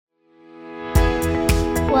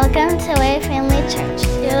Welcome to Way Family Church.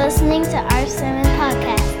 You're listening to our sermon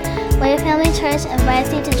podcast. Way Family Church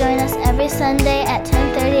invites you to join us every Sunday at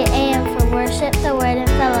 10:30 a.m. for worship, the word, and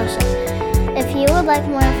fellowship. If you would like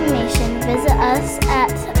more information, visit us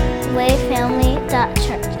at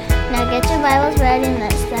wayfamily.church. Now get your Bibles ready and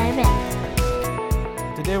let's dive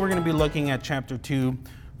in. Today we're going to be looking at chapter 2,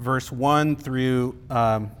 verse 1 through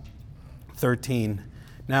 13.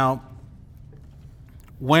 Now,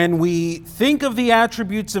 when we think of the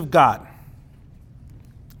attributes of God,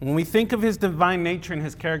 when we think of his divine nature and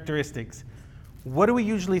his characteristics, what do we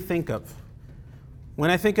usually think of?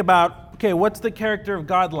 When I think about, okay, what's the character of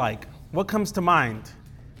God like? What comes to mind?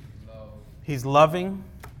 Love. He's loving.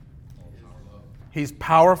 He's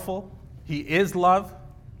powerful. He is love.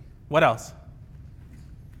 What else?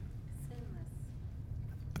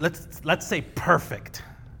 Sinless. Let's say perfect.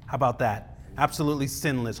 How about that? Absolutely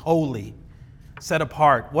sinless, holy, set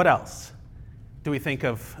apart. What else do we think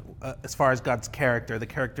of as far as God's character, the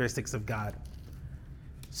characteristics of God?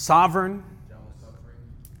 Sovereign,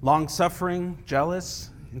 long-suffering, jealous,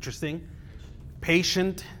 interesting,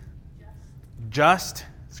 patient, just,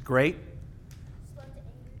 it's great.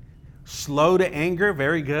 Slow to anger,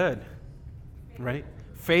 very good, right?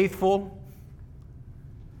 Faithful.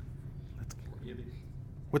 Forgiving.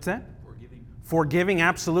 What's that? Forgiving,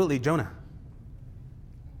 absolutely. Jonah.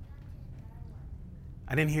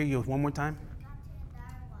 I didn't hear you. One more time.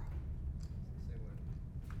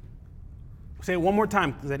 Say it one more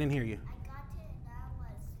time because I didn't hear you.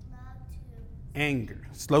 Anger.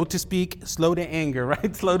 Slow to speak, slow to anger,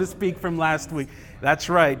 right? Slow to speak from last week. That's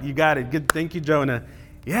right. You got it. Good. Thank you, Jonah.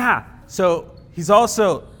 Yeah. So he's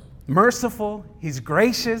also merciful. He's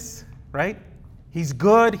gracious, right? He's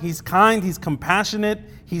good. He's kind. He's compassionate.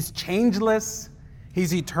 He's changeless.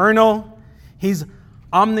 He's eternal. He's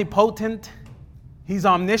omnipotent. He's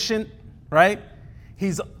omniscient, right?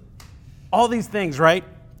 He's all these things, right?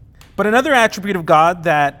 But another attribute of God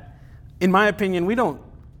that, in my opinion, we don't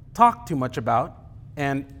talk too much about,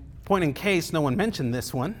 and point in case no one mentioned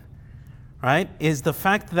this one, right, is the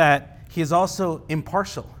fact that he is also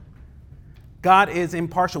impartial. God is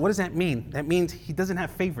impartial. What does that mean? That means he doesn't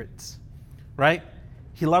have favorites, right?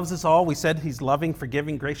 He loves us all. We said he's loving,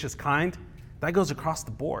 forgiving, gracious, kind. That goes across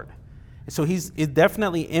the board. So he's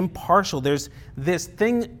definitely impartial. There's this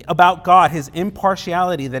thing about God, his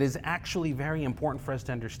impartiality, that is actually very important for us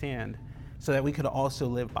to understand so that we could also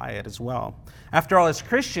live by it as well. After all, as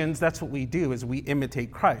Christians, that's what we do, is we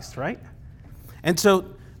imitate Christ, right? And so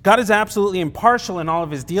God is absolutely impartial in all of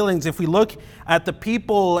his dealings. If we look at the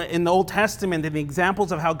people in the Old Testament and the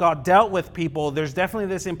examples of how God dealt with people, there's definitely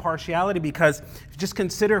this impartiality because just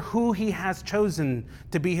consider who he has chosen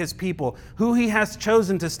to be his people, who he has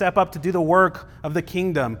chosen to step up to do the work of the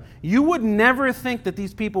kingdom. You would never think that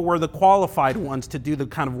these people were the qualified ones to do the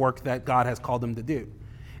kind of work that God has called them to do.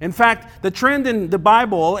 In fact, the trend in the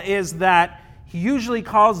Bible is that he usually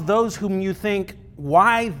calls those whom you think,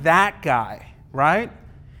 why that guy, right?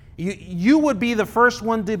 You would be the first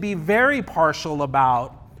one to be very partial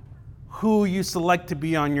about who you select to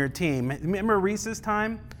be on your team. Remember recess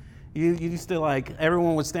time? You used to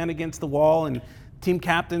everyone would stand against the wall and team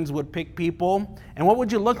captains would pick people. And what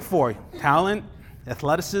would you look for? Talent,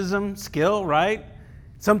 athleticism, skill, right?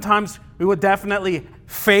 Sometimes we would definitely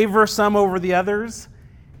favor some over the others.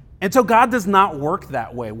 And so God does not work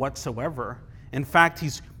that way whatsoever. In fact,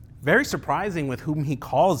 he's very surprising with whom he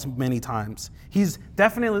calls many times. He's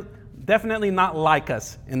definitely not like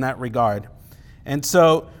us in that regard. And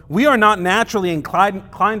so we are not naturally inclined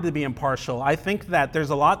to be impartial. I think that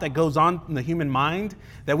there's a lot that goes on in the human mind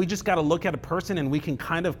that we just got to look at a person and we can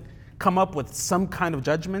kind of come up with some kind of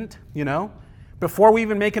judgment, you know? Before we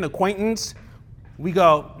even make an acquaintance, we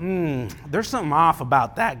go, there's something off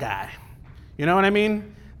about that guy. You know what I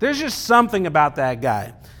mean? There's just something about that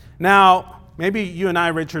guy. Now, maybe you and I,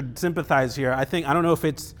 Richard, sympathize here. I don't know if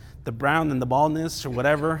it's the brown and the baldness or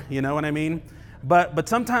whatever, you know what I mean? But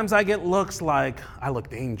sometimes I get looks like I look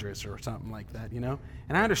dangerous or something like that, you know?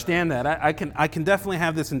 And I understand that. I can definitely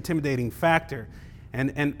have this intimidating factor.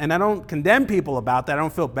 And I don't condemn people about that. I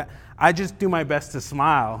don't feel bad. I just do my best to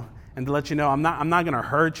smile and to let you know I'm not going to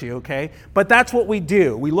hurt you, okay? But that's what we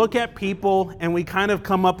do. We look at people and we kind of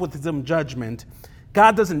come up with some judgment.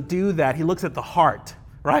 God doesn't do that. He looks at the heart,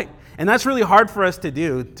 right? And that's really hard for us to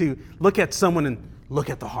do, to look at someone and look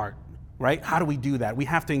at the heart, right? How do we do that? We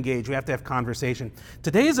have to engage. We have to have conversation.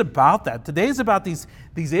 Today is about that. Today is about these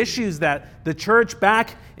issues that the church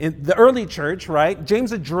back in the early church, right?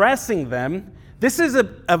 James addressing them. This is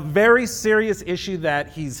a very serious issue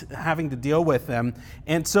that he's having to deal with them.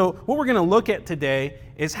 And so what we're going to look at today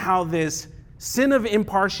is how this sin of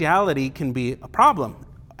impartiality can be a problem.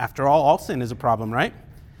 After all sin is a problem, right?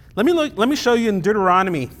 Let me show you in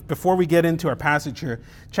Deuteronomy, before we get into our passage here,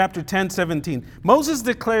 chapter 10, 17. Moses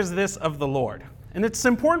declares this of the Lord. And it's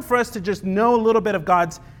important for us to just know a little bit of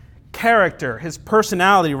God's character, his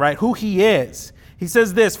personality, right? Who he is. He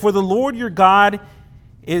says this, "For the Lord your God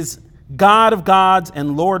is God of gods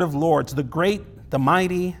and Lord of lords, the great, the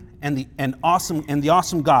mighty, and the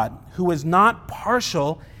awesome God, who is not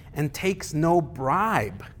partial and takes no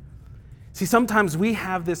bribe." See, sometimes we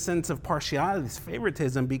have this sense of partiality, this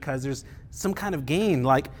favoritism, because there's some kind of gain,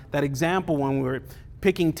 like that example when we were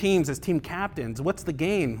picking teams as team captains. What's the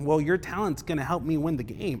gain? Well, your talent's going to help me win the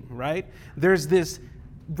game, right? There's this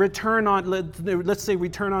return on, let's say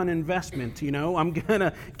return on investment, I'm going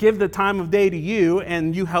to give the time of day to you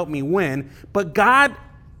and you help me win. But God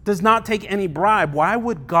does not take any bribe. Why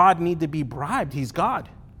would God need to be bribed? He's God.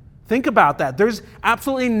 Think about that. There's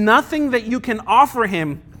absolutely nothing that you can offer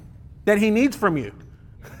him that he needs from you,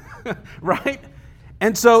 right?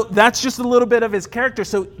 And so that's just a little bit of his character.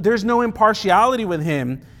 So there's no impartiality with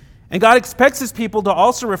him. And God expects his people to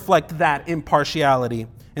also reflect that impartiality.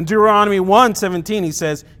 In Deuteronomy 1:17, he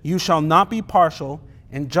says, "You shall not be partial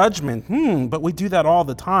in judgment." But we do that all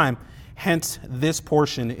the time. Hence this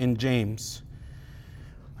portion in James.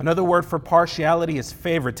 Another word for partiality is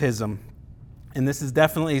favoritism. And this is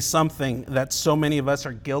definitely something that so many of us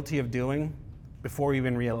are guilty of doing before we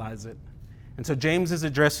even realize it. And so James is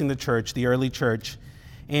addressing the church, the early church.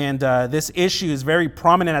 And this issue is very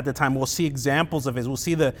prominent at the time. We'll see examples of it. We'll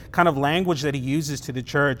see the kind of language that he uses to the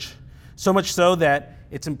church. So much so that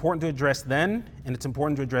it's important to address then, and it's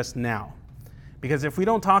important to address now. Because if we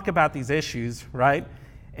don't talk about these issues, right,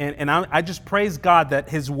 and I just praise God that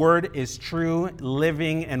his word is true,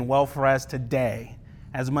 living, and well for us today,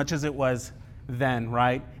 as much as it was then,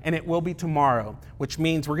 right? And it will be tomorrow, which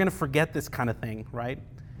means we're going to forget this kind of thing, right?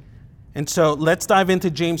 And so let's dive into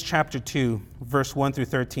James chapter 2, verse 1 through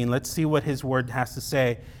 13. Let's see what his word has to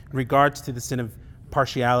say in regards to the sin of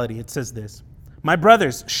partiality. It says this, "My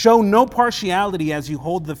brothers, show no partiality as you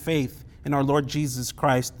hold the faith in our Lord Jesus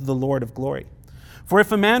Christ, the Lord of glory. For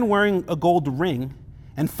if a man wearing a gold ring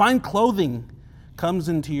and fine clothing comes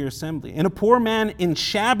into your assembly, and a poor man in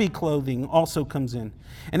shabby clothing also comes in,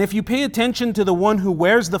 and if you pay attention to the one who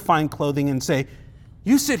wears the fine clothing and say,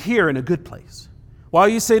 'You sit here in a good place,' while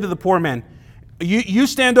you say to the poor man, 'You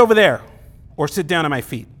stand over there,' or 'Sit down at my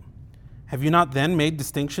feet,' have you not then made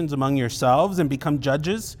distinctions among yourselves and become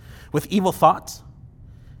judges with evil thoughts?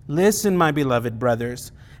 Listen, my beloved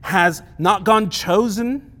brothers, has not God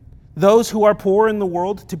chosen those who are poor in the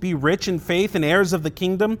world to be rich in faith and heirs of the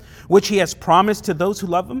kingdom, which he has promised to those who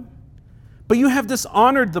love him? But you have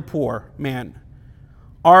dishonored the poor man.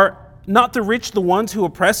 Are not the rich the ones who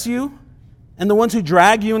oppress you and the ones who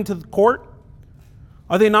drag you into the court?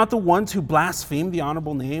 Are they not the ones who blaspheme the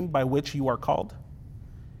honorable name by which you are called?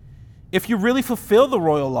 If you really fulfill the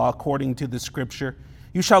royal law according to the scripture,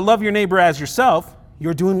 'You shall love your neighbor as yourself,'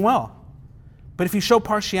 you're doing well. But if you show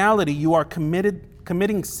partiality, you are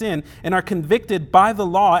committing sin and are convicted by the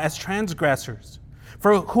law as transgressors.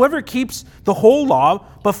 For whoever keeps the whole law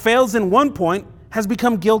but fails in one point has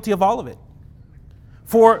become guilty of all of it.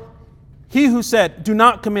 For he who said, 'Do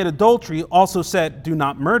not commit adultery,' also said, 'Do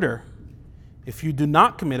not murder.' If you do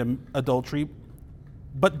not commit adultery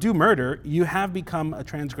but do murder, you have become a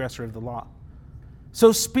transgressor of the law.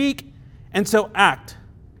 So speak and so act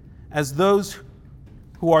as those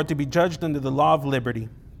who are to be judged under the law of liberty.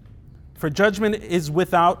 For judgment is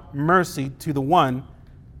without mercy to the one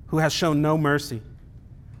who has shown no mercy.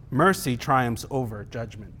 Mercy triumphs over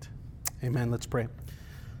judgment." Amen. Let's pray.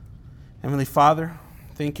 Heavenly Father,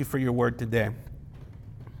 thank you for your word today.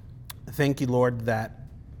 Thank you, Lord, that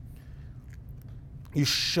you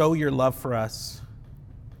show your love for us,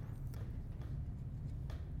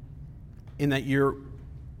 in that you're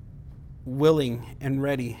willing and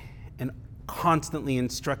ready and constantly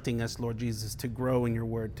instructing us, Lord Jesus, to grow in your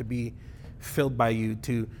word, to be filled by you,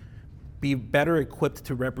 to be better equipped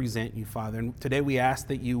to represent you, Father. And today we ask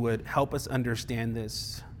that you would help us understand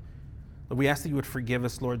this. We ask that you would forgive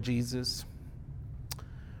us, Lord Jesus,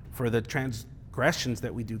 for the transgressions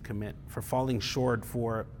that we do commit, for falling short,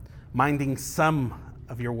 for minding some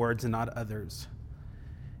of your words and not others.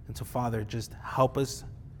 And so, Father, just help us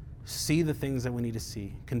see the things that we need to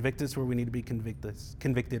see. Convict us where we need to be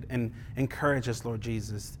convicted, and encourage us, Lord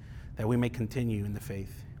Jesus, that we may continue in the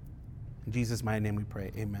faith. In Jesus' mighty name we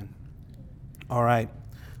pray. Amen. All right.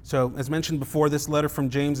 So, as mentioned before, this letter from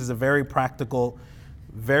James is a very practical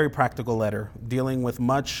letter dealing with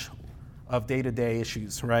much of day-to-day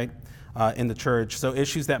issues, right, in the church. So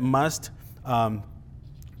issues that most of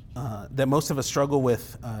us struggle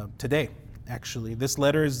with today. actually. This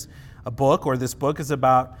letter is a book, or this book is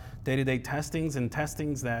about day-to-day testings and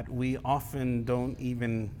testings that we often don't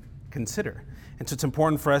even consider. And so it's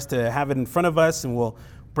important for us to have it in front of us, and we'll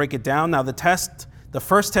break it down. Now, the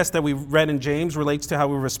first test that we read in James relates to how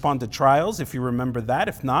we respond to trials, if you remember that.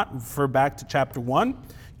 If not, refer back to chapter 1. You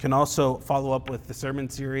can also follow up with the sermon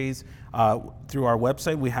series through our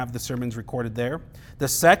website. We have the sermons recorded there. The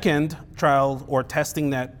second trial or testing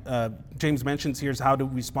that James mentions here is how to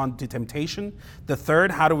respond to temptation. The third,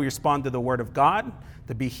 how do we respond to the word of God,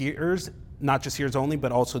 to be hearers, not just hearers only,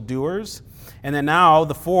 but also doers. And then now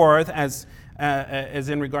the fourth, as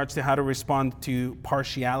in regards to how to respond to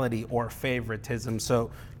partiality or favoritism. So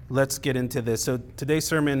let's get into this. So today's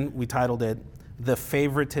sermon, we titled it, The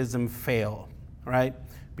Favoritism Fail, right?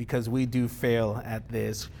 Because we do fail at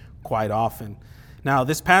this quite often. Now,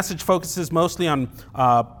 this passage focuses mostly on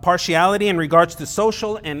partiality in regards to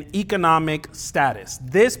social and economic status.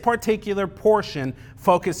 This particular portion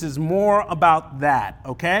focuses more about that,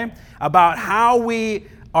 okay? About how we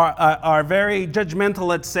are very judgmental,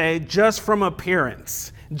 let's say, just from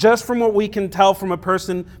appearance, just from what we can tell from a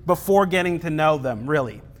person before getting to know them,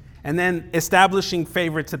 really. And then establishing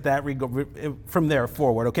favorites at that from there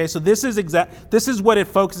forward, okay? So this is what it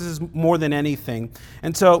focuses more than anything.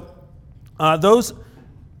 And so those,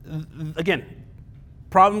 again,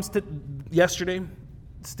 problems yesterday,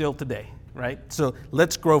 still today, right? So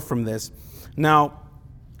let's grow from this. Now,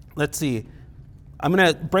 let's see. I'm going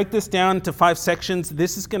to break this down into 5 sections.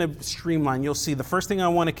 This is going to streamline. You'll see the first thing I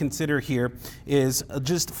want to consider here is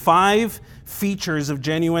just 5 features of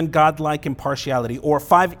genuine godlike impartiality, or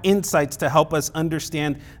 5 insights to help us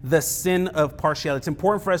understand the sin of partiality. It's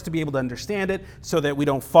important for us to be able to understand it so that we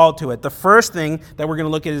don't fall to it. The first thing that we're going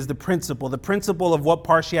to look at is the principle of what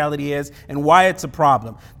partiality is and why it's a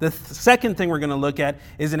problem. The second thing we're going to look at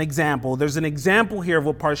is an example. There's an example here of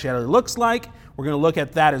what partiality looks like. We're going to look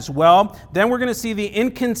at that as well. Then we're going to see the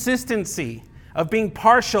inconsistency of being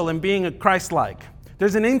partial and being a Christ-like.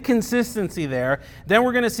 There's an inconsistency there. Then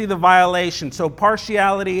we're going to see the violation. So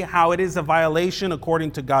partiality, how it is a violation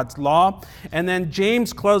according to God's law. And then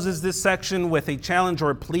James closes this section with a challenge or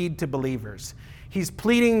a plead to believers. He's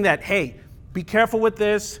pleading that, hey, be careful with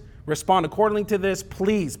this. Respond accordingly to this.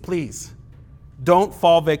 Please, please, don't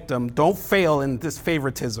fall victim. Don't fail in this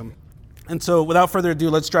favoritism. And so without further ado,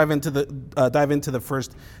 let's dive into the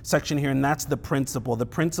first section here, and that's the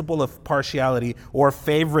principle of partiality or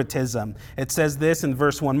favoritism. It says this in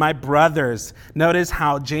verse 1, my brothers. Notice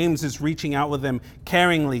how James is reaching out with them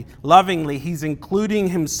caringly, lovingly. He's including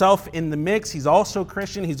himself in the mix. He's also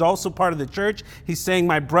Christian. He's also part of the church. He's saying,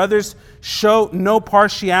 my brothers, show no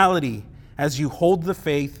partiality as you hold the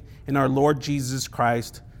faith in our Lord Jesus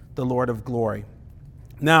Christ, the Lord of glory.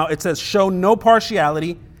 Now it says, show no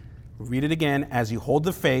partiality. Read it again, as you hold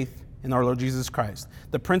the faith in our Lord Jesus Christ.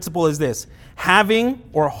 The principle is this: having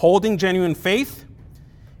or holding genuine faith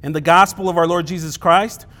in the gospel of our Lord Jesus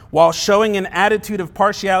Christ while showing an attitude of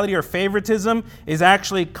partiality or favoritism is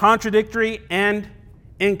actually contradictory and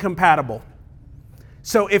incompatible.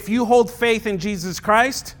 So if you hold faith in Jesus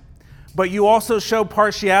Christ, but you also show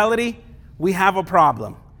partiality, we have a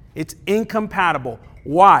problem. It's incompatible.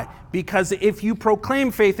 Why? Because if you proclaim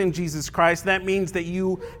faith in Jesus Christ, that means that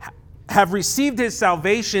you have received his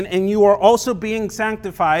salvation and you are also being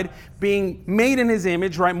sanctified, being made in his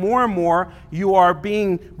image, right? More and more, you are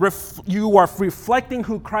reflecting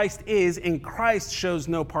who Christ is, and Christ shows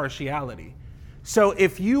no partiality. So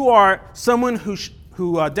if you are someone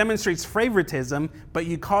who demonstrates favoritism, but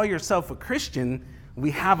you call yourself a Christian,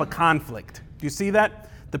 we have a conflict. Do you see that?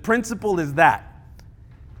 The principle is that.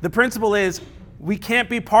 The principle is we can't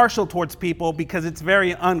be partial towards people because it's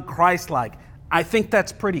very un-Christ-like. I think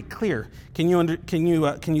that's pretty clear. Can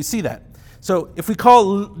you see that? So if we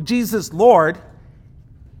call Jesus Lord,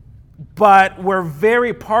 but we're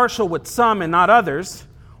very partial with some and not others,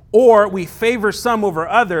 or we favor some over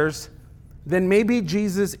others, then maybe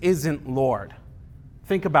Jesus isn't Lord.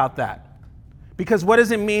 Think about that. Because what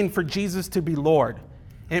does it mean for Jesus to be Lord?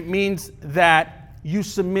 It means that you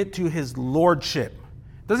submit to his lordship.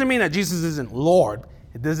 It doesn't mean that Jesus isn't Lord.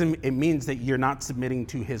 It means that you're not submitting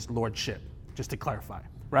to his lordship. Just to clarify,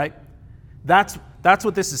 right? That's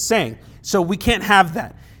what this is saying. So we can't have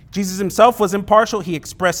that. Jesus himself was impartial. He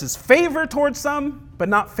expresses favor towards some, but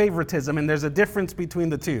not favoritism. And there's a difference between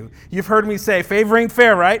the two. You've heard me say favor ain't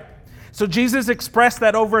fair, right? So Jesus expressed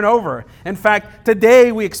that over and over. In fact,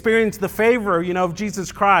 today we experience the favor, of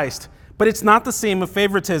Jesus Christ. But it's not the same with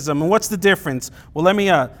favoritism. And what's the difference? Well, let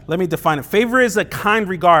me define it. Favor is a kind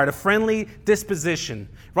regard, a friendly disposition.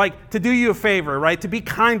 Right? To do you a favor, right? To be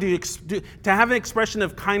kind to you, to have an expression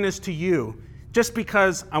of kindness to you. just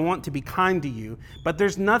because I want to be kind to you, but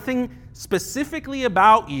there's nothing specifically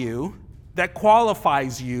about you that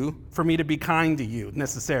qualifies you for me to be kind to you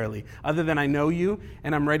necessarily, other than I know you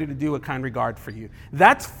and I'm ready to do a kind regard for you.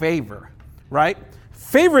 That's favor, right?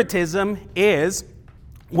 Favoritism is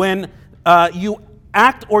when you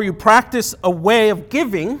act or you practice a way of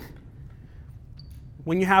giving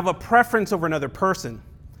when you have a preference over another person.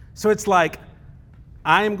 So it's like,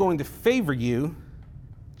 I am going to favor you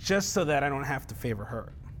just so that I don't have to favor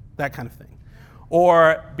her, that kind of thing.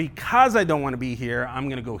 Or because I don't want to be here, I'm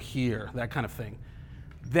going to go here, that kind of thing.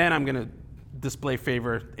 Then I'm going to display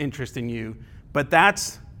favor, interest in you. But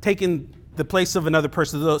that's taking the place of another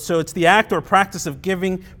person. So it's the act or practice of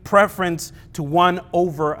giving preference to one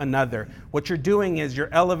over another. What you're doing is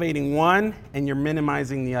you're elevating one and you're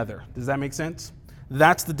minimizing the other. Does that make sense?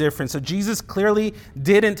 That's the difference. So Jesus clearly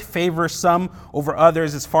didn't favor some over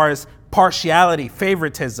others as far as partiality,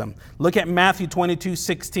 favoritism. Look at Matthew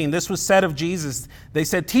 22:16. This was said of Jesus. They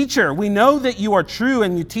said, "Teacher, we know that you are true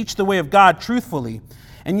and you teach the way of God truthfully,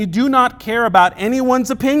 and you do not care about anyone's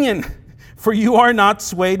opinion, for you are not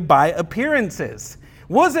swayed by appearances."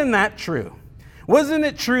 Wasn't that true? Wasn't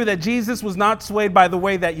it true that Jesus was not swayed by the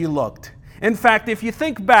way that you looked? In fact, if you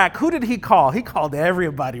think back, who did he call? He called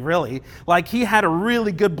everybody, really. Like, he had a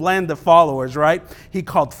really good blend of followers, right? He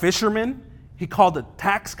called fishermen. He called a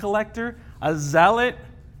tax collector, a zealot,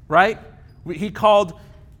 right? He called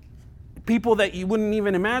people that you wouldn't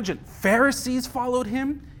even imagine. Pharisees followed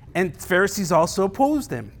him, and Pharisees also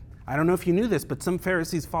opposed him. I don't know if you knew this, but some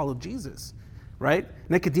Pharisees followed Jesus, right?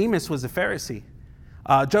 Nicodemus was a Pharisee.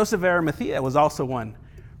 Joseph of Arimathea was also one,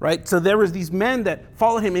 right? So there was these men that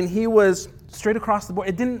followed him, and he was straight across the board.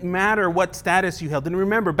 It didn't matter what status you held. And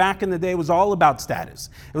remember, back in the day, it was all about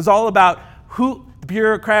status. It was all about who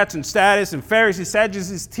bureaucrats and status and Pharisees,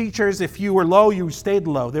 Sadducees, teachers. If you were low, you stayed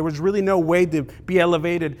low. There was really no way to be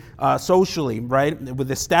elevated socially, right, with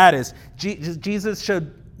the status. Jesus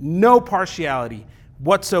showed no partiality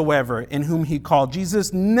whatsoever in whom he called.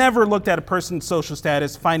 Jesus never looked at a person's social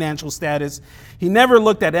status, financial status. He never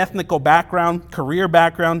looked at ethnical background, career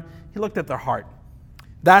background. He looked at their heart.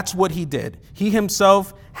 That's what he did. He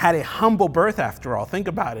himself had a humble birth, after all. Think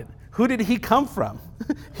about it. Who did he come from?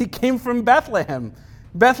 He came from Bethlehem.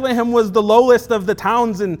 Bethlehem was the lowest of the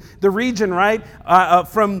towns in the region, right?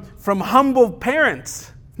 From humble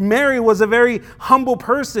parents. Mary was a very humble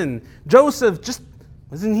person. Joseph,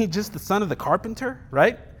 wasn't he just the son of the carpenter,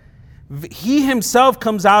 right? He himself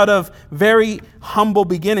comes out of very humble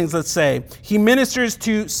beginnings, let's say. He ministers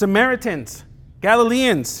to Samaritans,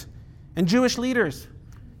 Galileans, and Jewish leaders.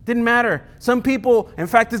 Didn't matter. Some people, in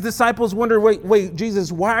fact, his disciples wonder, wait,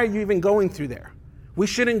 Jesus, why are you even going through there? We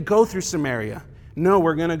shouldn't go through Samaria. No,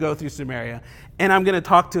 we're going to go through Samaria. And I'm going to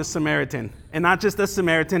talk to a Samaritan. And not just a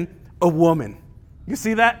Samaritan, a woman. You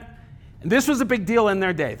see that? And this was a big deal in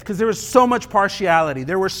their day because there was so much partiality.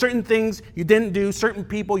 There were certain things you didn't do, certain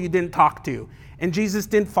people you didn't talk to. And Jesus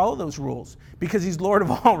didn't follow those rules because he's Lord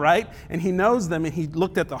of all, right? And he knows them and he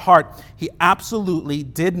looked at the heart. He absolutely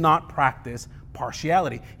did not practice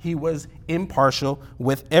partiality. He was impartial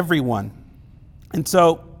with everyone. And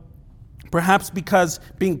so, perhaps because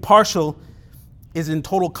being partial is in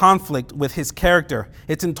total conflict with his character,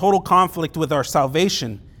 it's in total conflict with our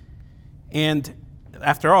salvation. And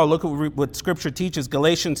after all, look at what Scripture teaches.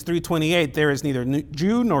 Galatians 3:28, there is neither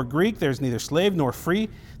Jew nor Greek, there is neither slave nor free,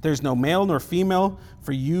 there is no male nor female,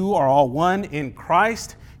 for you are all one in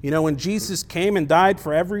Christ. You know, when Jesus came and died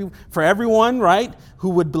for everyone, right, who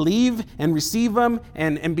would believe and receive him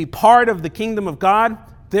and be part of the kingdom of God,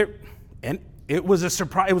 and it was a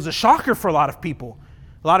surprise. It was a shocker for a lot of people.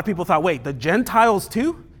 A lot of people thought, wait, the Gentiles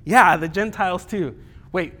too? Yeah, the Gentiles too.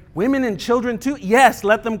 Wait, women and children too? Yes,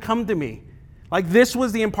 let them come to me. Like, this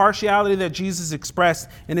was the impartiality that Jesus expressed,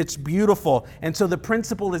 and it's beautiful. And so the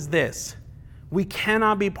principle is this. We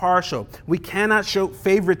cannot be partial. We cannot show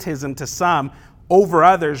favoritism to some over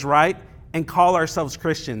others, right? And call ourselves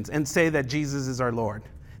Christians and say that Jesus is our Lord,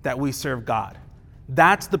 that we serve God.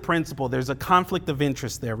 That's the principle. There's a conflict of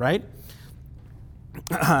interest there, right?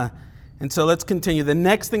 And so let's continue. The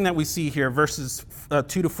next thing that we see here, verses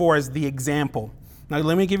 2-4, is the example. Now,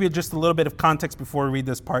 let me give you just a little bit of context before we read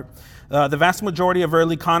this part. The vast majority of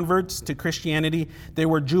early converts to Christianity, they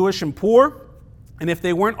were Jewish and poor. And if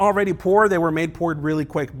they weren't already poor, they were made poor really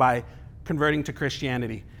quick by converting to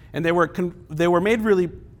Christianity. And they were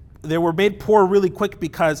made poor really quick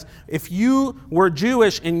because if you were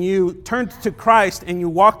Jewish and you turned to Christ and you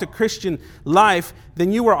walked a Christian life,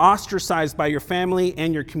 then you were ostracized by your family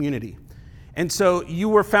and your community. And so you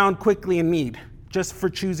were found quickly in need. just for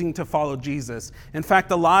choosing to follow Jesus. In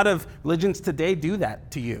fact, a lot of religions today do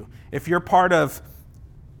that to you. If you're part of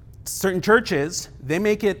certain churches, they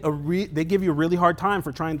make it they give you a really hard time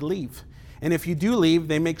for trying to leave. And if you do leave,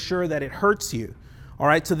 they make sure that it hurts you. All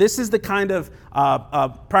right, so this is the kind of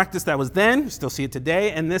practice that was then, you still see it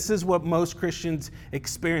today, and this is what most Christians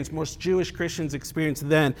experienced, most Jewish Christians experienced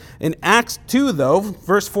then. In Acts 2, though,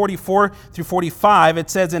 verse 44 through 45, it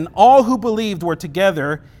says, "And all who believed were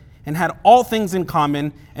together and had all things in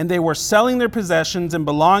common, and they were selling their possessions and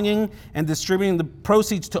belonging and distributing the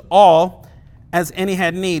proceeds to all as any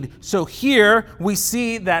had need." So here we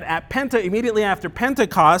see that at immediately after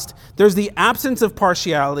Pentecost, there's the absence of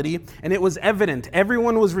partiality, and it was evident.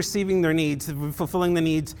 Everyone was receiving their needs, fulfilling the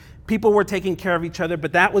needs. People were taking care of each other,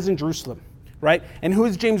 but that was in Jerusalem, right? And who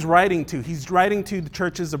is James writing to? He's writing to the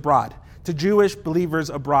churches abroad, to Jewish believers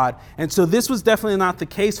abroad. And so this was definitely not the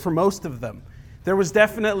case for most of them. There was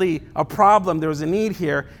definitely a problem. There was a need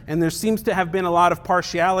here, and there seems to have been a lot of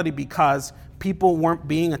partiality because people weren't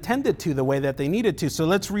being attended to the way that they needed to. So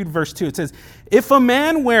let's read verse 2. It says, "If a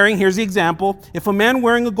man wearing," here's the example, "if a man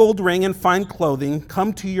wearing a gold ring and fine clothing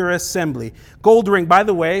come to your assembly." Gold ring, by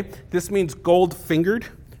the way, this means gold fingered,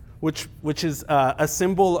 which is a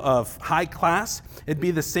symbol of high class. It'd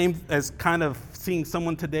be the same as kind of seeing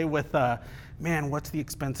someone today with, what's the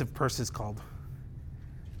expensive purses called?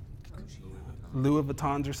 Louis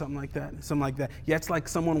Vuittons or something like that. Yeah, it's like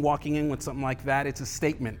someone walking in with something like that. It's a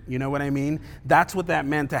statement. You know what I mean? That's what that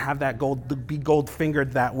meant, to have that gold, to be gold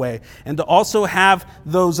fingered that way. And to also have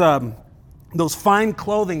those fine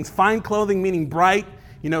clothing. Fine clothing meaning bright,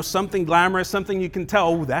 something glamorous, something you can tell,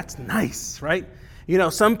 oh, that's nice, right?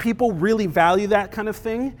 Some people really value that kind of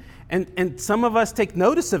thing. And some of us take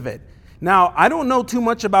notice of it. Now, I don't know too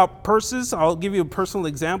much about purses. I'll give you a personal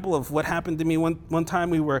example of what happened to me. One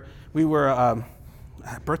time we were at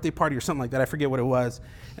a birthday party or something like that. I forget what it was.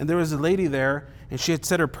 And there was a lady there, and she had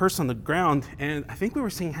set her purse on the ground. And I think we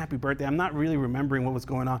were singing happy birthday. I'm not really remembering what was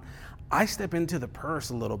going on. I step into the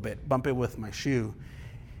purse a little bit, bump it with my shoe.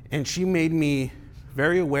 And she made me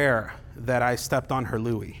very aware that I stepped on her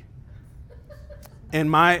Louis. And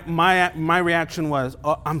my reaction was,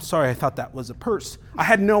 "Oh, I'm sorry, I thought that was a purse." I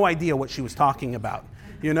had no idea what she was talking about,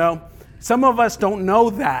 Some of us don't know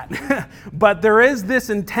that. But there is this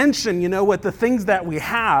intention, with the things that we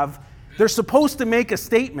have. They're supposed to make a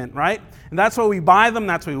statement, right? And that's why we buy them,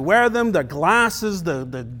 that's why we wear them, the glasses,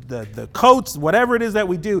 the coats, whatever it is that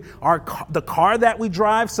we do. The car that we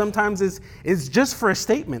drive sometimes is just for a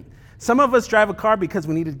statement. Some of us drive a car because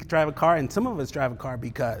we need to drive a car, and some of us drive a car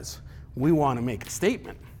because we want to make a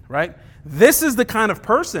statement, right? This is the kind of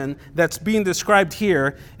person that's being described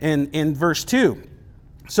here in verse 2.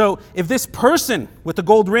 So if this person with the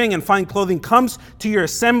gold ring and fine clothing comes to your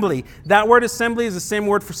assembly, that word assembly is the same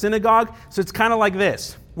word for synagogue. So it's kind of like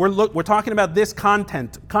this. We're talking about this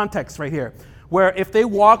context right here, where if they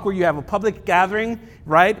walk where you have a public gathering,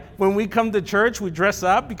 right? When we come to church, we dress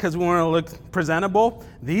up because we want to look presentable.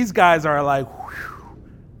 These guys are like,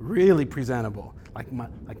 really presentable.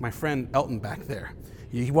 Like my friend Elton back there.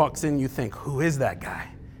 He walks in, you think, who is that guy,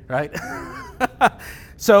 right?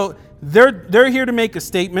 So they're here to make a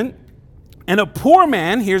statement. And a poor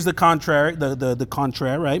man, here's the contrary, the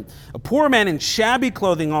contrary, right? A poor man in shabby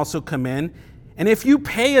clothing also come in. And if you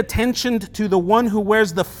pay attention to the one who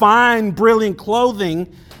wears the fine, brilliant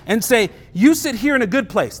clothing and say, you sit here in a good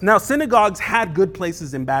place. Now, synagogues had good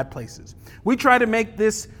places and bad places. We try to make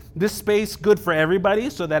this space good for everybody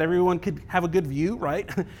so that everyone could have a good view, right?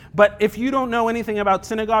 But if you don't know anything about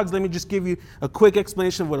synagogues, let me just give you a quick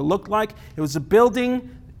explanation of what it looked like. It was a building.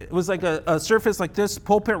 It was like a surface like this,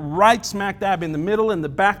 pulpit right smack dab in the middle. In the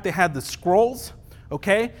back, they had the scrolls,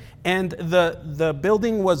 okay? And the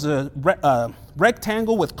building was a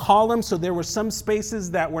rectangle with columns, so there were some spaces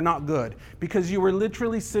that were not good because you were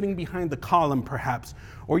literally sitting behind the column, perhaps,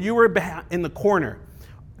 or you were in the corner.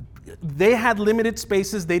 They had limited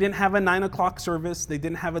spaces. They didn't have a 9 o'clock service. They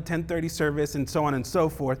didn't have a 10:30 service, and so on and so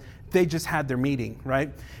forth. They just had their meeting,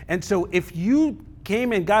 right? And so if you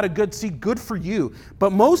came and got a good seat, good for you.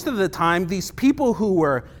 But most of the time, these people who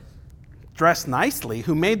were dressed nicely,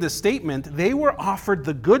 who made the statement, they were offered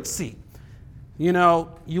the good seat. You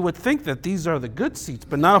would think that these are the good seats,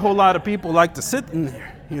 but not a whole lot of people like to sit in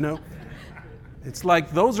there, It's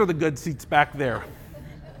like those are the good seats back there.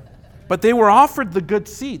 But they were offered the good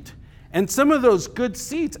seat. And some of those good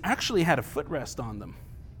seats actually had a footrest on them.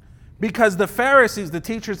 Because the Pharisees, the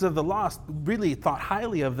teachers of the law, really thought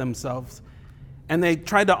highly of themselves. And they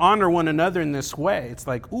tried to honor one another in this way. It's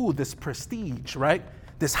like, ooh, this prestige, right?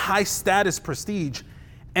 This high status prestige.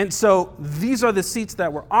 And so these are the seats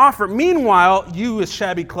that were offered. Meanwhile, you with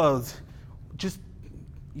shabby clothes, just,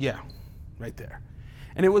 yeah, right there.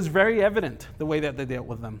 And it was very evident the way that they dealt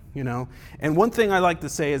with them, you know. And one thing I like to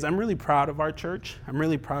say is I'm really proud of our church. I'm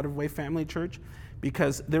really proud of Way Family Church,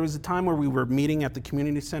 because there was a time where we were meeting at the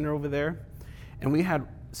community center over there, and we had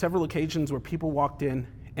several occasions where people walked in,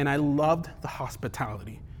 and I loved the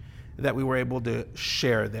hospitality that we were able to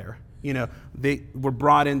share there. You know, they were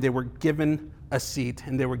brought in, they were given a seat,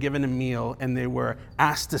 and they were given a meal, and they were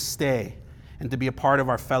asked to stay and to be a part of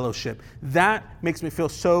our fellowship. That makes me feel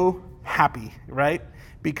so happy, right?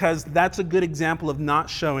 Because that's a good example of not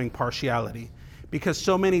showing partiality. Because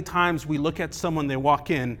so many times we look at someone, they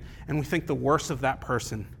walk in, and we think the worst of that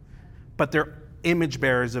person. But they're image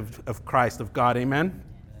bearers of Christ, of God, amen?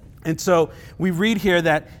 And so we read here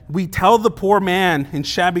that we tell the poor man in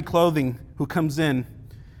shabby clothing who comes in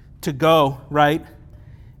to go, right?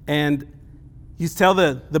 And you tell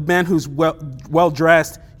the man who's well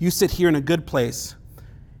dressed, you sit here in a good place.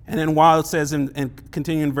 And then while it says, and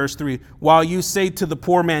continue in verse 3, while you say to the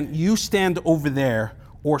poor man, you stand over there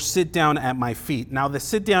or sit down at my feet. Now the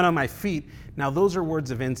sit down at my feet, now those are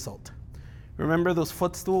words of insult. Remember those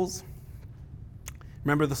footstools?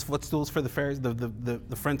 Remember those footstools for the Pharisees,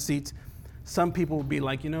 the front seats? Some people would be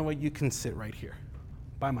like, you know what, you can sit right here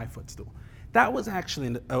by my footstool. That was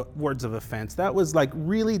actually words of offense. That was like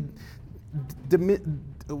really,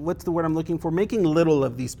 what's the word I'm looking for? Making little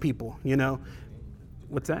of these people, you know?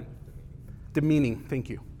 What's that? Demeaning, thank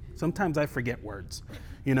you. Sometimes I forget words,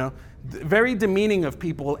 you know? Very demeaning of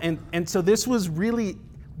people. And so this was really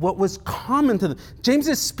what was common to them. James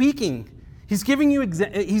is speaking. He's giving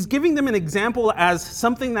them an example as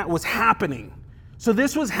something that was happening. So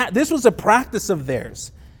this was a practice of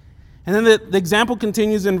theirs. And then the example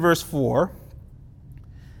continues in verse 4.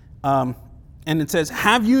 And it says,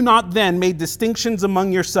 have you not then made distinctions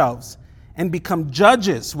among yourselves and become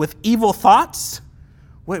judges with evil thoughts?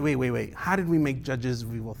 Wait. How did we make judges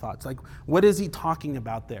of evil thoughts? Like, what is he talking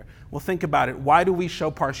about there? Well, think about it. Why do we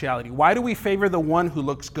show partiality? Why do we favor the one who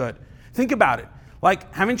looks good? Think about it.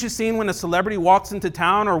 Like, haven't you seen when a celebrity walks into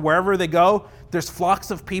town or wherever they go, there's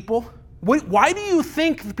flocks of people? Why do you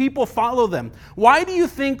think people follow them? Why do you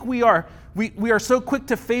think we are so quick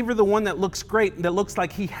to favor the one that looks great, that looks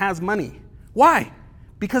like he has money? Why?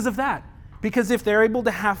 Because of that. Because if they're able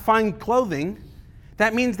to have fine clothing,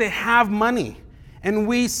 that means they have money. And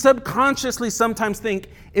we subconsciously sometimes think,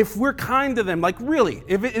 if we're kind to them, like really,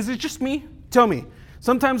 is it just me? Tell me.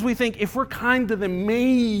 Sometimes we think, if we're kind to them,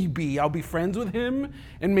 maybe I'll be friends with him,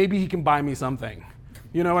 and maybe he can buy me something.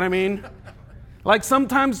 You know what I mean? Like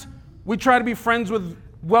sometimes we try to be friends with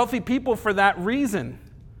wealthy people for that reason.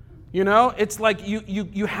 You know, it's like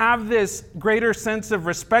you have this greater sense of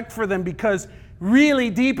respect for them because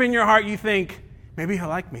really deep in your heart you think, maybe he'll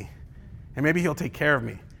like me, and maybe he'll take care of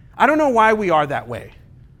me. I don't know why we are that way.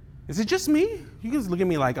 Is it just me? You guys look at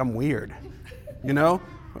me like I'm weird, you know?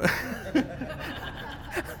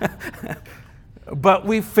 But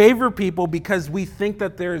we favor people because we think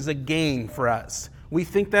that there is a gain for us. We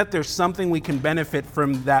think that there's something we can benefit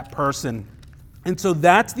from that person. And so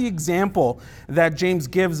that's the example that James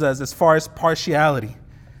gives us as far as partiality.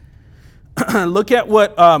 Look at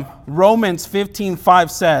what Romans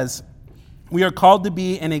 15:5 says. We are called to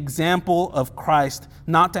be an example of Christ,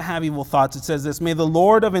 not to have evil thoughts. It says this, may the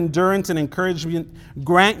Lord of endurance and encouragement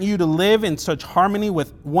grant you to live in such harmony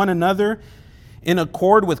with one another, in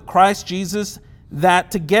accord with Christ Jesus,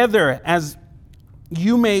 that together as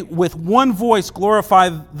you may with one voice glorify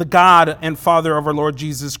the God and Father of our Lord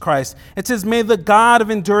Jesus Christ. It says, may the God of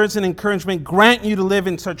endurance and encouragement grant you to live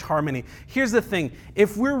in such harmony. Here's the thing.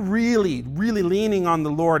 If we're really, really leaning on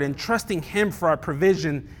the Lord and trusting Him for our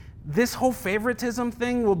provision, this whole favoritism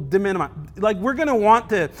thing will diminish. Like, we're going to want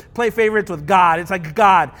to play favorites with God. It's like,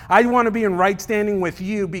 God, I want to be in right standing with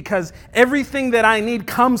you because everything that I need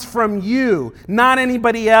comes from you, not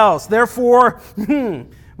anybody else. Therefore,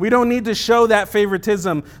 we don't need to show that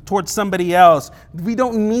favoritism towards somebody else. We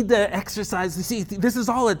don't need to exercise. See, this is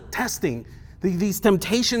all a testing. These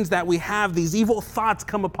temptations that we have, these evil thoughts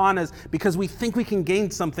come upon us because we think we can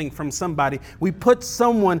gain something from somebody. We put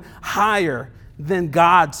someone higher than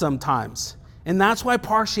God sometimes. And that's why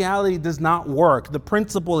partiality does not work. The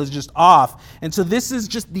principle is just off. And so this is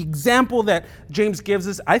just the example that James gives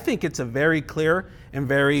us. I think it's a very clear and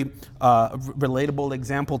very relatable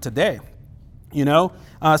example today. You know?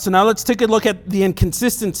 So now let's take a look at the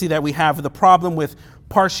inconsistency that we have, the problem with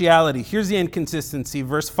partiality. Here's the inconsistency,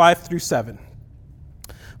 verse 5 through 7.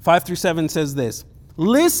 5 through 7 says this,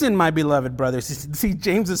 listen, my beloved brothers. See,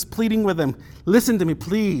 James is pleading with them. Listen to me,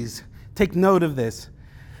 please. Take note of this.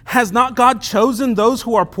 Has not God chosen those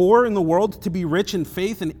who are poor in the world to be rich in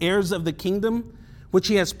faith and heirs of the kingdom, which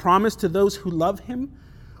he has promised to those who love him.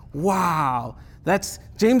 Wow.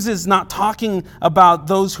 James is not talking about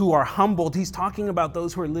those who are humbled. He's talking about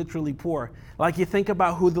those who are literally poor. Like, you think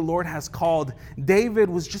about who the Lord has called. David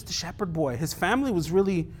was just a shepherd boy. His family was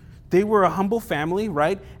they were a humble family,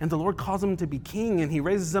 right? And the Lord calls him to be king, and he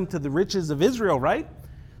raises them to the riches of Israel, right?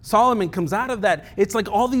 Solomon comes out of that. It's like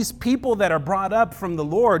all these people that are brought up from the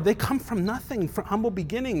Lord, they come from nothing, from humble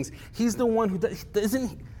beginnings. He's the one who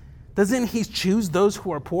doesn't he choose those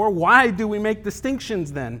who are poor? Why do we make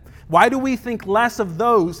distinctions then? Why do we think less of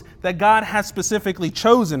those that God has specifically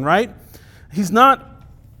chosen, right? He's not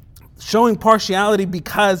showing partiality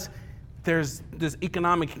because there's this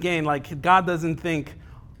economic gain. Like, God doesn't think,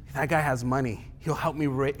 that guy has money, he'll help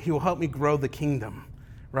me grow the kingdom,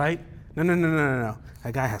 right? No.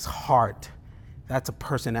 That guy has heart. That's a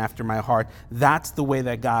person after my heart. That's the way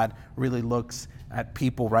that God really looks at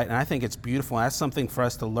people, right? And I think it's beautiful. That's something for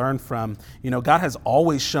us to learn from. God has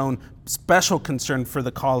always shown special concern for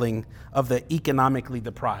the calling of the economically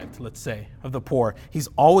deprived, let's say, of the poor. He's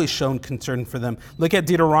always shown concern for them. Look at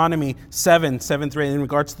Deuteronomy 7:7-8. In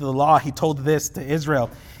regards to the law, he told this to Israel.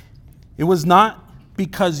 It was not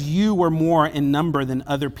because you were more in number than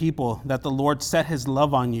other people that the Lord set his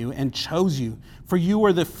love on you and chose you. For you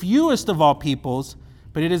were the fewest of all peoples,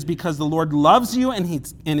 but it is because the Lord loves you and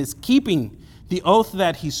is keeping the oath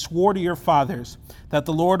that he swore to your fathers, that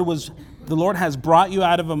the Lord has brought you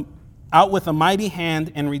out with a mighty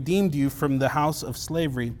hand and redeemed you from the house of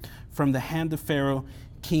slavery, from the hand of Pharaoh,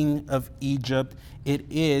 king of Egypt. It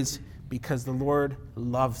is because the Lord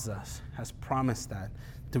loves us, has promised that,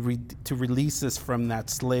 to release us from that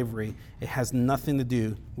slavery. It has nothing to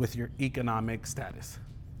do with your economic status.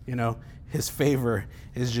 His favor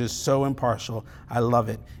is just so impartial. I love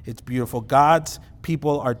it. It's beautiful. God's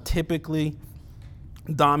people are typically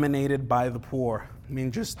dominated by the poor. I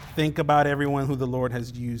mean, just think about everyone who the Lord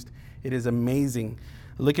has used. It is amazing.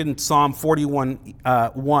 Look in Psalm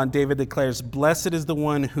 41:1. David declares, "Blessed is the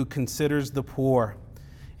one who considers the poor.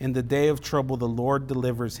 In the day of trouble, the Lord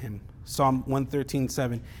delivers him." Psalm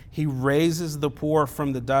 113:7. He raises the poor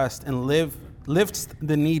from the dust and lifts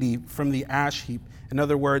the needy from the ash heap. In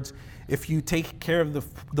other words, if you take care of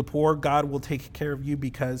the poor, God will take care of you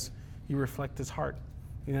because you reflect his heart.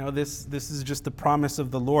 This is just the promise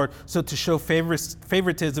of the Lord. So to show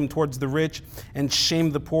favoritism towards the rich and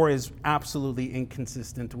shame the poor is absolutely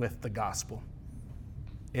inconsistent with the gospel.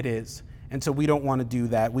 It is. And so we don't want to do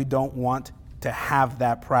that. We don't want to have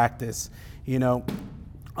that practice.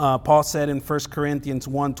 Paul said in 1 Corinthians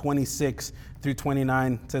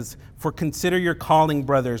 1:26-29, says, "For consider your calling,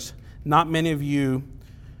 brothers. Not many of you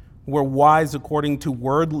were wise according to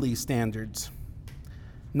worldly standards.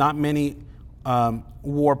 Not many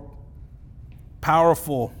were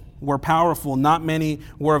powerful. Not many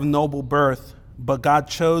were of noble birth. But God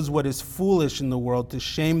chose what is foolish in the world to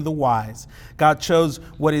shame the wise. God chose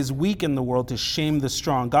what is weak in the world to shame the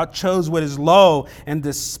strong. God chose what is low and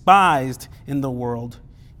despised in the world,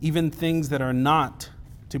 even things that are not,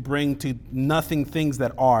 to bring to nothing things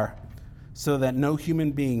that are, so that no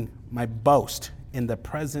human being might boast in the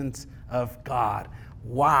presence of God."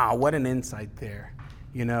 Wow, what an insight there,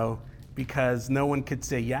 because no one could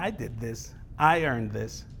say, yeah, I did this, I earned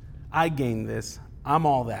this, I gained this, I'm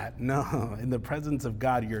all that. No, in the presence of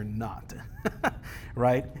God, you're not,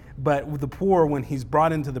 right? But with the poor, when he's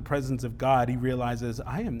brought into the presence of God, he realizes,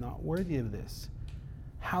 I am not worthy of this.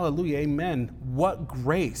 Hallelujah, amen. What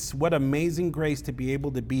grace, what amazing grace to be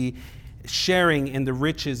able to be sharing in the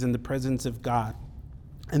riches in the presence of God.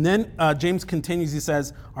 And then James continues, he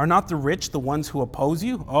says, "Are not the rich the ones who oppose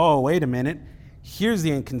you?" Oh, wait a minute. Here's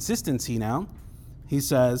the inconsistency now. He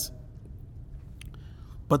says,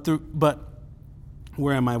 but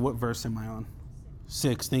where am I? What verse am I on?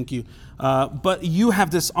 6, thank you. "But you have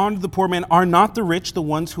dishonored the poor man. Are not the rich the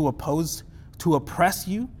ones who oppress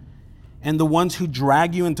you, and the ones who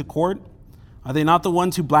drag you into court? Are they not the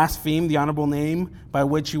ones who blaspheme the honorable name by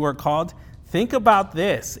which you are called?" Think about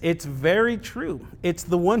this. It's very true. It's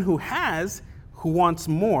the one who wants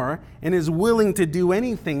more and is willing to do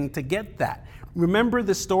anything to get that. Remember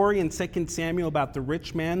the story in 2 Samuel about the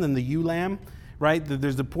rich man and the ewe lamb, right?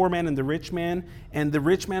 There's the poor man and the rich man, and the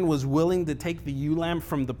rich man was willing to take the ewe lamb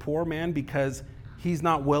from the poor man because he's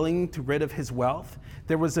not willing to rid of his wealth.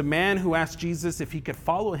 There was a man who asked Jesus if he could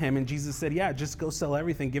follow him, and Jesus said, yeah, just go sell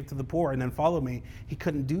everything, give to the poor, and then follow me. He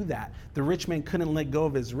couldn't do that. The rich man couldn't let go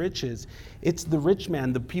of his riches. It's the rich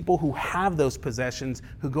man, the people who have those possessions,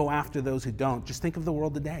 who go after those who don't. Just think of the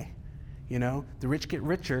world today. The rich get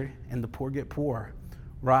richer and the poor get poor.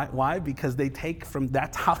 Right? Why? Because they take from,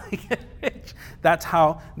 that's how they get rich. That's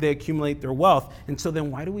how they accumulate their wealth. And so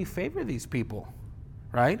then why do we favor these people?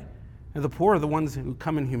 right? And the poor are the ones who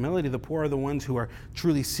come in humility. The poor are the ones who are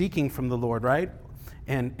truly seeking from the Lord, right?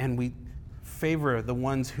 And we favor the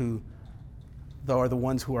ones who are the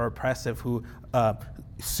ones who are oppressive, who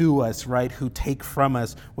sue us, right? Who take from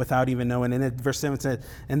us without even knowing. And verse 7 says,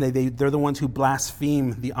 and they're the ones who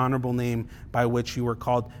blaspheme the honorable name by which you were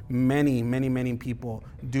called. Many, many, many people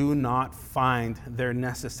do not find their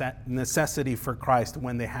necessity for Christ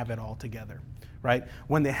when they have it all together, right?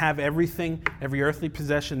 When they have everything, every earthly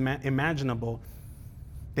possession imaginable,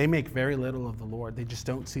 they make very little of the Lord. They just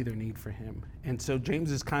don't see their need for him. And so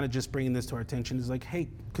James is kind of just bringing this to our attention. He's like, hey,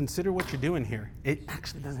 consider what you're doing here. It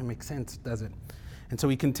actually doesn't make sense, does it? And so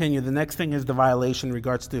we continue. The next thing is the violation in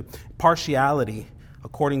regards to partiality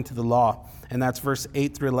according to the law. And that's verse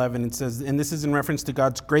 8 through 11. It says, and this is in reference to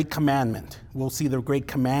God's great commandment. We'll see the great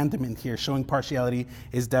commandment here. Showing partiality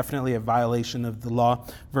is definitely a violation of the law.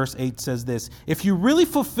 Verse 8 says this, if you really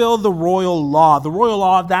fulfill the royal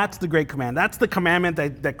law, that's the great command. That's the commandment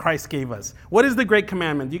that Christ gave us. What is the great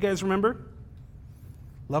commandment? Do you guys remember?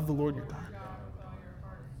 Love the Lord your God.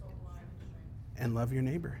 And love your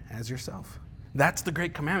neighbor as yourself. That's the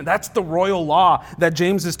great commandment. That's the royal law that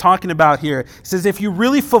James is talking about here. It says, if you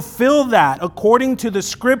really fulfill that according to the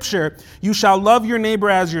scripture, you shall love your neighbor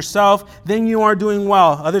as yourself, then you are doing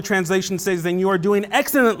well. Other translation says, then you are doing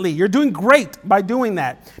excellently. You're doing great by doing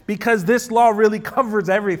that, because this law really covers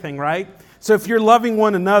everything, right? So if you're loving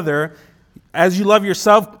one another as you love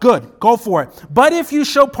yourself, good, go for it. But if you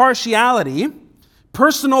show partiality,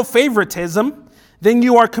 personal favoritism, then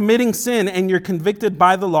you are committing sin and you're convicted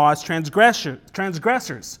by the law as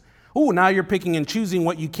transgressors. Oh, now you're picking and choosing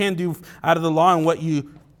what you can do out of the law and what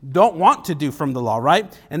you don't want to do from the law,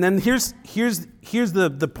 right? And then here's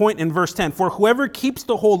the point in verse 10. For whoever keeps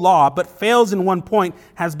the whole law but fails in one point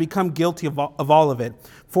has become guilty of all of it.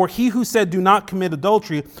 For he who said do not commit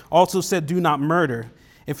adultery also said do not murder.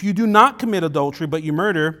 If you do not commit adultery but you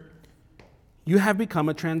murder, you have become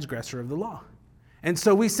a transgressor of the law. And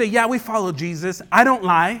so we say, yeah, we follow Jesus. I don't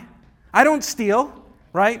lie. I don't steal,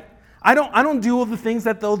 right? I don't do all the things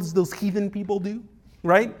that those heathen people do,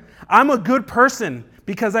 right? I'm a good person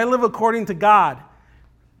because I live according to God.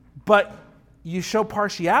 But you show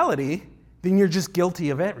partiality, then you're just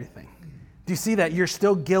guilty of everything. Do you see that? You're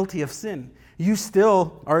still guilty of sin. You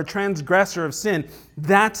still are a transgressor of sin.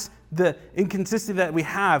 That's the inconsistency that we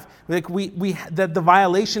have, like that the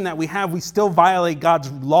violation that we have, we still violate God's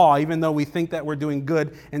law, even though we think that we're doing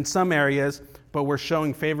good in some areas, but we're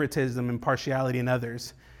showing favoritism and partiality in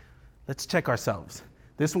others. Let's check ourselves.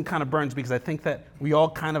 This one kind of burns because I think that we all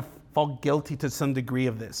kind of fall guilty to some degree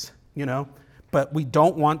of this, but we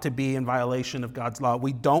don't want to be in violation of God's law.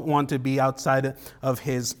 We don't want to be outside of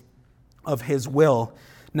His will.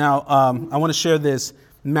 Now, I want to share this.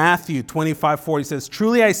 Matthew 25:40 says,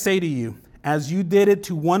 truly I say to you, as you did it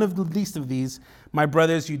to one of the least of these, my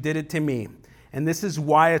brothers, you did it to me. And this is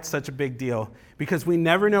why it's such a big deal, because we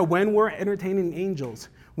never know when we're entertaining angels.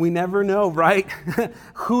 We never know, right,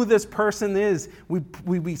 who this person is.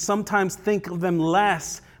 We sometimes think of them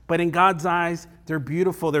less, but in God's eyes, they're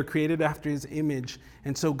beautiful. They're created after His image.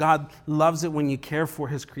 And so God loves it when you care for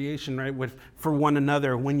His creation, right, for one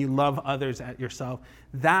another, when you love others at yourself.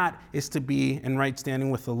 That is to be in right standing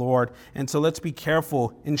with the Lord. And so let's be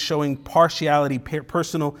careful in showing partiality,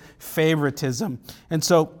 personal favoritism. And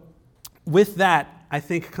so with that, I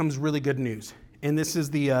think comes really good news. And this is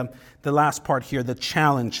the last part here, the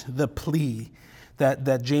challenge, the plea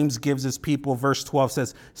that James gives his people. Verse 12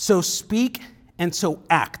 says, so speak and so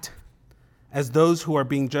act as those who are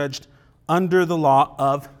being judged under the law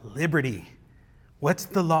of liberty. What's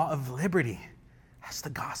the law of liberty? That's the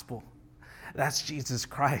gospel. That's Jesus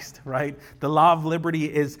Christ, right? The law of liberty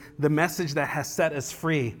is the message that has set us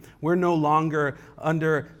free. We're no longer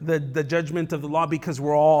under the judgment of the law because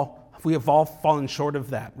we have all fallen short of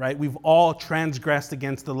that, right? We've all transgressed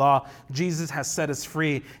against the law. Jesus has set us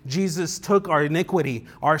free. Jesus took our iniquity,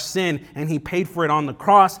 our sin, and He paid for it on the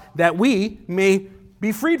cross that we may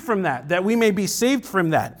be freed from that we may be saved from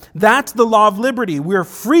that. That's the law of liberty. We're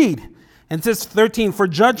freed. And it says 13, for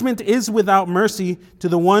judgment is without mercy to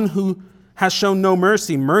the one who has shown no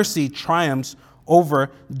mercy. Mercy triumphs over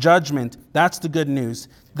judgment. That's the good news.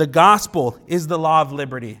 The gospel is the law of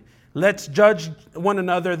liberty. Let's judge one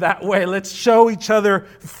another that way. Let's show each other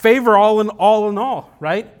favor all in all,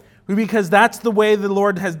 right? Because that's the way the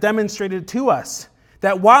Lord has demonstrated to us,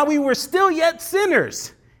 that while we were still yet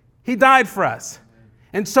sinners, He died for us.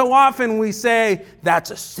 And so often we say,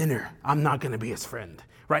 that's a sinner. I'm not going to be his friend,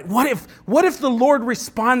 right? What if the Lord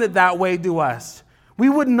responded that way to us? We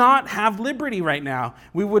would not have liberty right now.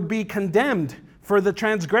 We would be condemned for the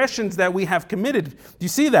transgressions that we have committed. Do you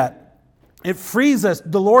see that? It frees us.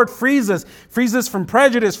 The Lord frees us from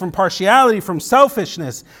prejudice, from partiality, from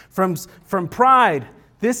selfishness, from pride.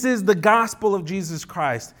 This is the gospel of Jesus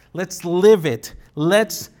Christ. Let's live it.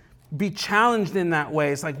 Let's be challenged in that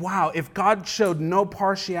way. It's like, wow, if God showed no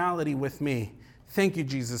partiality with me, thank you,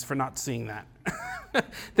 Jesus, for not seeing that.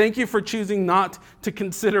 Thank you for choosing not to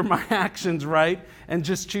consider my actions, right? And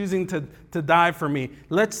just choosing to die for me.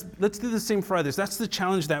 Let's do the same for others. That's the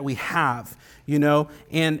challenge that we have,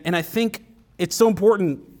 And I think it's so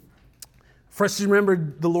important for us to remember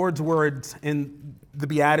the Lord's words in the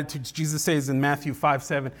Beatitudes. Jesus says in Matthew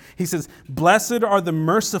 5:7, he says, "Blessed are the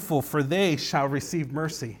merciful, for they shall receive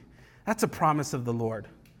mercy." That's a promise of the Lord,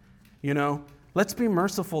 Let's be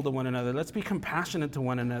merciful to one another. Let's be compassionate to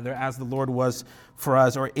one another as the Lord was for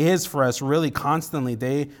us, or is for us, really constantly,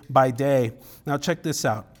 day by day. Now check this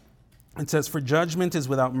out. It says, "For judgment is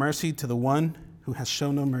without mercy to the one who has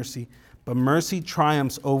shown no mercy, but mercy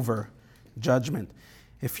triumphs over judgment."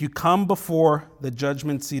 If you come before the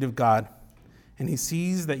judgment seat of God, and he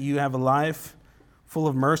sees that you have a life full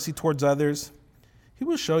of mercy towards others, he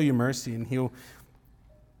will show you mercy, and he'll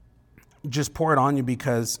just pour it on you,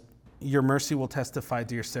 because your mercy will testify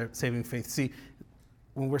to your saving faith. See,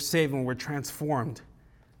 when we're saved, when we're transformed,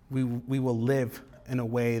 we will live in a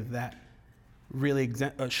way that really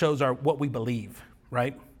shows what we believe,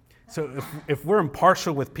 right? So if we're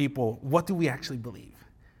impartial with people, what do we actually believe?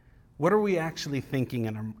 What are we actually thinking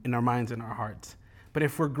in our minds and our hearts? But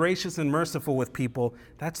if we're gracious and merciful with people,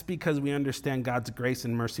 that's because we understand God's grace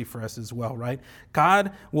and mercy for us as well, right?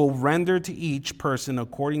 God will render to each person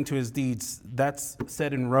according to his deeds. That's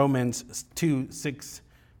said in Romans 2:6,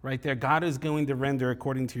 right there. God is going to render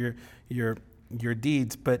according to your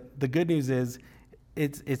deeds. But the good news is,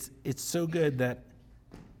 it's so good that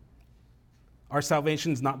our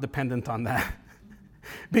salvation is not dependent on that.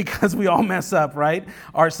 Because we all mess up, right?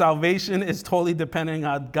 Our salvation is totally dependent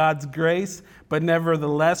on God's grace, but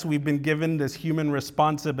nevertheless, we've been given this human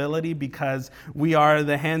responsibility because we are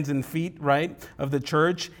the hands and feet, right, of the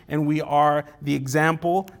church, and we are the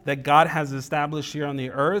example that God has established here on the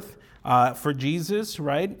earth for Jesus,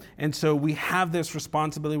 right? And so we have this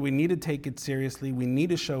responsibility. We need to take it seriously. We need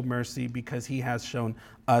to show mercy because he has shown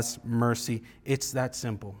us mercy. It's that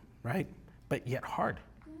simple, right? But yet hard.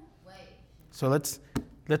 So let's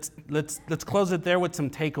close it there with some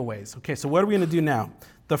takeaways. Okay, so what are we going to do now?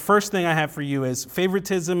 The first thing I have for you is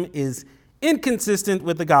favoritism is inconsistent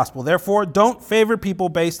with the gospel. Therefore, don't favor people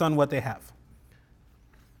based on what they have.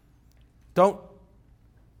 Don't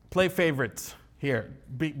play favorites here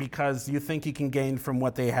because you think you can gain from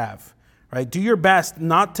what they have. Right? Do your best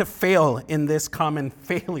not to fail in this common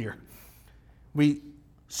failure. We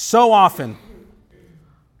so often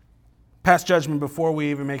pass judgment before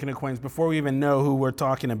we even make an acquaintance, before we even know who we're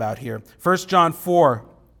talking about here. 1 John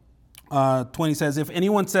 4:20 says, "If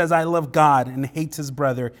anyone says, 'I love God,' and hates his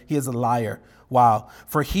brother, he is a liar." Wow.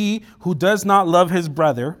 "For he who does not love his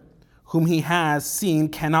brother, whom he has seen,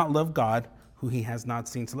 cannot love God, who he has not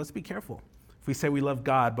seen." So let's be careful. If we say we love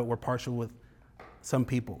God, but we're partial with some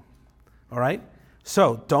people. All right?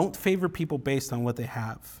 So don't favor people based on what they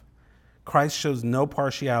have. Christ shows no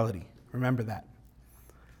partiality. Remember that.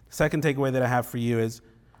 Second takeaway that I have for you is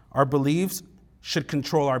our beliefs should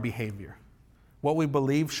control our behavior. What we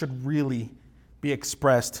believe should really be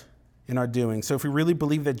expressed in our doing. So if we really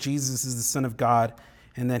believe that Jesus is the Son of God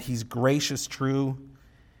and that he's gracious, true,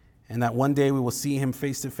 and that one day we will see him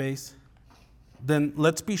face to face, then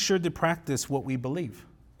let's be sure to practice what we believe.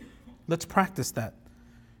 Let's practice that.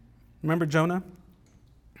 Remember Jonah?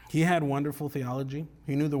 He had wonderful theology.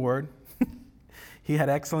 He knew the word. He had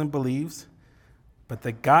excellent beliefs. But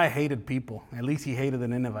the guy hated people. At least he hated the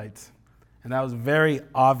Ninevites. And that was very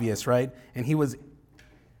obvious, right? And he was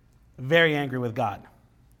very angry with God.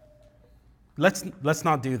 Let's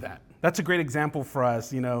not do that. That's a great example for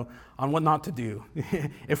us, on what not to do.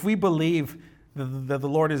 If we believe that the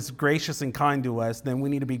Lord is gracious and kind to us, then we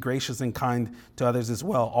need to be gracious and kind to others as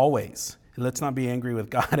well, always. Let's not be angry with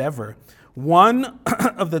God ever. One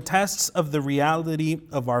of the tests of the reality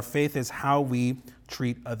of our faith is how we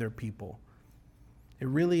treat other people. It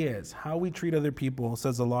really is. How we treat other people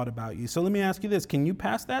says a lot about you. So let me ask you this. Can you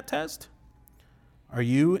pass that test? Are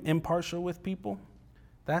you impartial with people?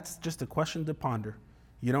 That's just a question to ponder.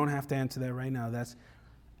 You don't have to answer that right now.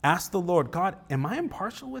 Ask the Lord, God, am I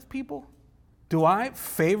impartial with people? Do I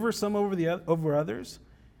favor some over others?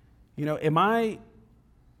 Am I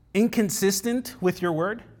inconsistent with your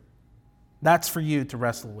word? That's for you to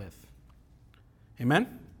wrestle with. Amen?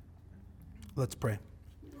 Let's pray.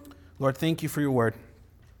 Lord, thank you for your word.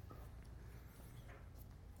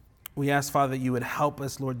 We ask, Father, that you would help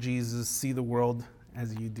us, Lord Jesus, see the world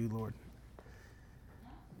as you do, Lord.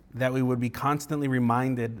 that we would be constantly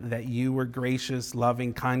reminded that you were gracious,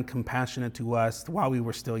 loving, kind, compassionate to us while we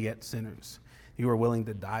were still yet sinners. You were willing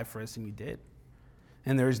to die for us, and you did.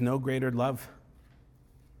 And there is no greater love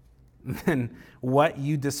than what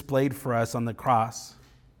you displayed for us on the cross.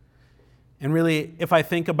 And really, if I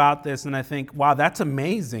think about this and I think, wow, that's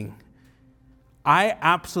amazing. I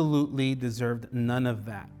absolutely deserved none of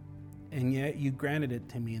that. And yet you granted it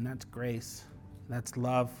to me, and that's grace. That's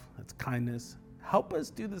love. That's kindness. Help us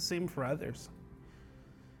do the same for others.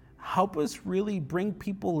 Help us really bring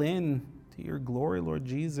people in to your glory, Lord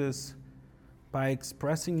Jesus, by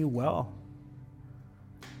expressing you well.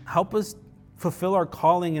 Help us fulfill our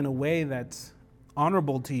calling in a way that's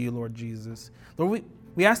honorable to you, Lord Jesus. Lord,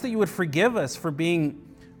 we ask that you would forgive us for being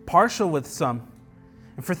partial with some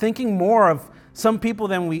and for thinking more of some people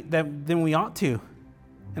than we ought to,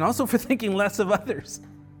 and also for thinking less of others.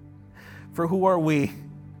 For who are we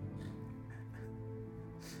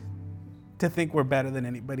to think we're better than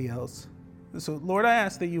anybody else? So, Lord, I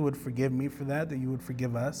ask that you would forgive me for that you would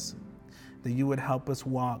forgive us, that you would help us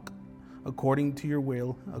walk according to your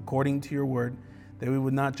will, according to your word, that we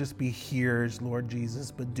would not just be hearers, Lord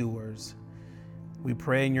Jesus, but doers. We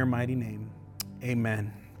pray in your mighty name.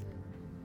 Amen.